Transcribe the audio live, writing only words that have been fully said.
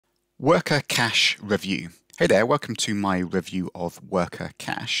Worker Cash Review. Hey there, welcome to my review of Worker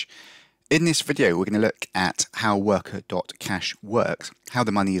Cash. In this video, we're going to look at how Worker.cash works, how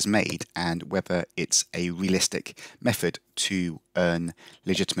the money is made, and whether it's a realistic method to earn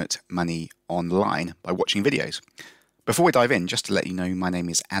legitimate money online by watching videos. Before we dive in, just to let you know, my name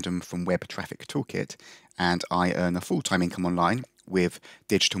is Adam from Web Traffic Toolkit, and I earn a full-time income online with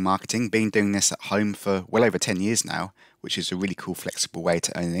digital marketing. Been doing this at home for well over 10 years now, which is a really cool, flexible way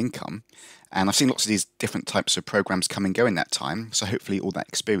to earn an income. And I've seen lots of these different types of programs come and go in that time, so hopefully all that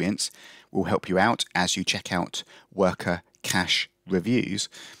experience will help you out as you check out Worker Cash Reviews.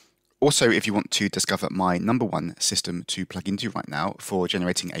 Also, if you want to discover my number one system to plug into right now for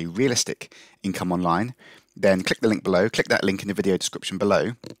generating a realistic income online, then click the link below, click that link in the video description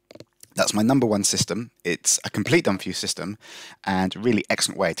below. That's my number one system. It's a complete done-for-you system and a really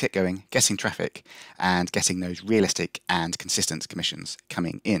excellent way to get going, getting traffic, and getting those realistic and consistent commissions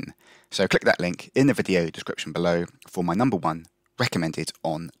coming in. So click that link in the video description below for my number one recommended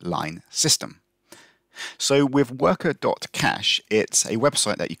online system. So with Worker.cash, it's a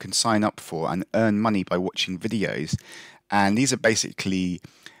website that you can sign up for and earn money by watching videos. And these are basically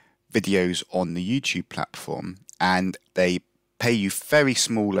videos on the YouTube platform, and they pay you very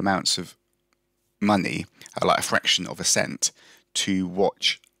small amounts of money, like a fraction of a cent, to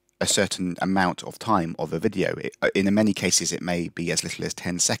watch a certain amount of time of a video. In many cases, it may be as little as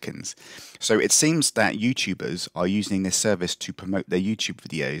 10 seconds. So it seems that YouTubers are using this service to promote their YouTube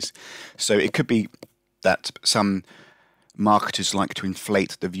videos. So it could be that some marketers like to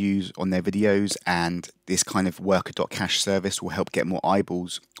inflate the views on their videos, and this kind of Worker.cash service will help get more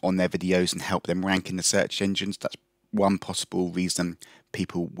eyeballs on their videos and help them rank in the search engines. That's one possible reason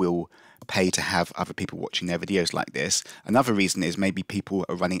people will pay to have other people watching their videos like this. Another reason is maybe people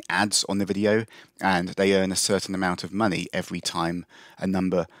are running ads on the video and they earn a certain amount of money every time a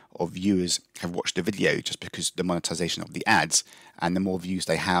number of viewers have watched the video, just because the monetization of the ads, and the more views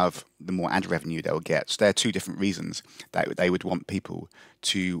they have, the more ad revenue they'll get. So there are two different reasons that they would want people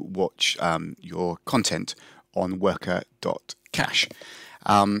to watch your content on Worker.cash.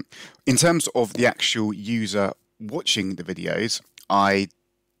 In terms of the actual user watching the videos, I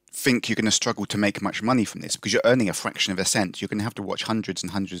think you're going to struggle to make much money from this because you're earning a fraction of a cent. You're going to have to watch hundreds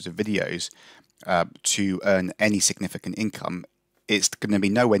and hundreds of videos to earn any significant income. It's going to be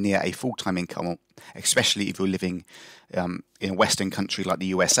nowhere near a full-time income, especially if you're living in a Western country like the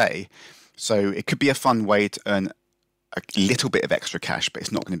USA. So it could be a fun way to earn a little bit of extra cash, but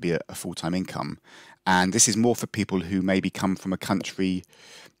it's not going to be a full-time income. And this is more for people who maybe come from a country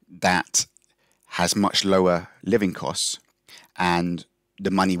that has much lower living costs, and the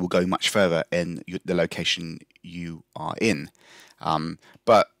money will go much further in the location you are in.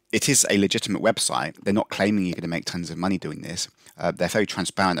 But it is a legitimate website. They're not claiming you're going to make tons of money doing this. They're very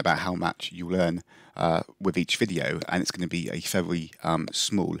transparent about how much you earn with each video, and it's going to be a very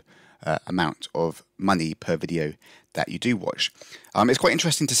small amount of money per video that you do watch. It's quite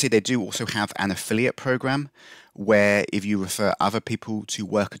interesting to see they do also have an affiliate program where if you refer other people to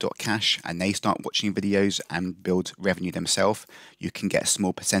Worker.cash and they start watching videos and build revenue themselves, you can get a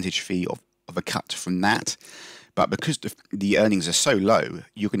small percentage fee of a cut from that. But because the earnings are so low,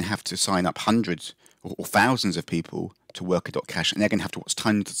 you're going to have to sign up hundreds or thousands of people to Worker.cash, and they're going to have to watch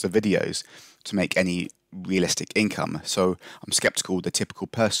tons of videos to make any realistic income. So I'm skeptical the typical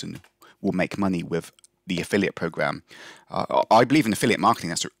person will make money with the affiliate program. I believe in affiliate marketing.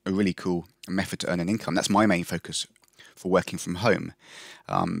 That's a really cool method to earn an income. That's my main focus for working from home.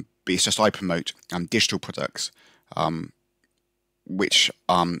 But it's just I promote digital products, which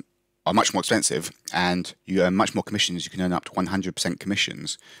are much more expensive, and you earn much more commissions. You can earn up to 100%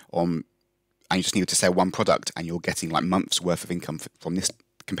 commissions on, and you just need to sell one product, and you're getting like months worth of income from this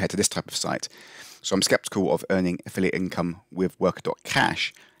compared to this type of site. So I'm skeptical of earning affiliate income with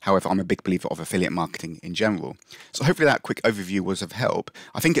Worker.cash. However, I'm a big believer of affiliate marketing in general. So hopefully that quick overview was of help.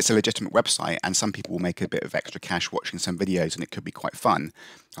 I think it's a legitimate website, and some people will make a bit of extra cash watching some videos, and it could be quite fun,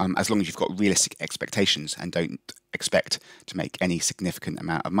 as long as you've got realistic expectations and don't expect to make any significant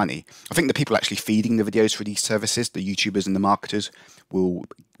amount of money. I think the people actually feeding the videos for these services, the YouTubers and the marketers, will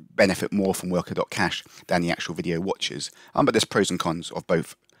benefit more from Worker.cash than the actual video watchers. But there's pros and cons of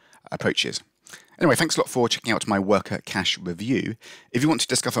both approaches. Anyway, thanks a lot for checking out my Worker Cash review. If you want to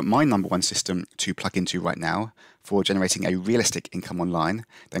discover my number one system to plug into right now for generating a realistic income online,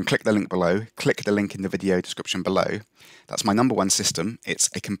 then click the link below, click the link in the video description below. That's my number one system. It's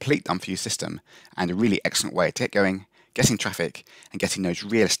a complete done-for-you system and a really excellent way to get going, getting traffic, and getting those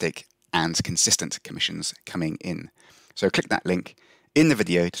realistic and consistent commissions coming in. So click that link in the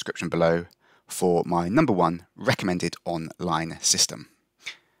video description below for my number one recommended online system.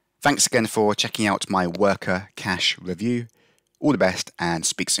 Thanks again for checking out my Worker Cash review. All the best and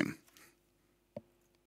speak soon.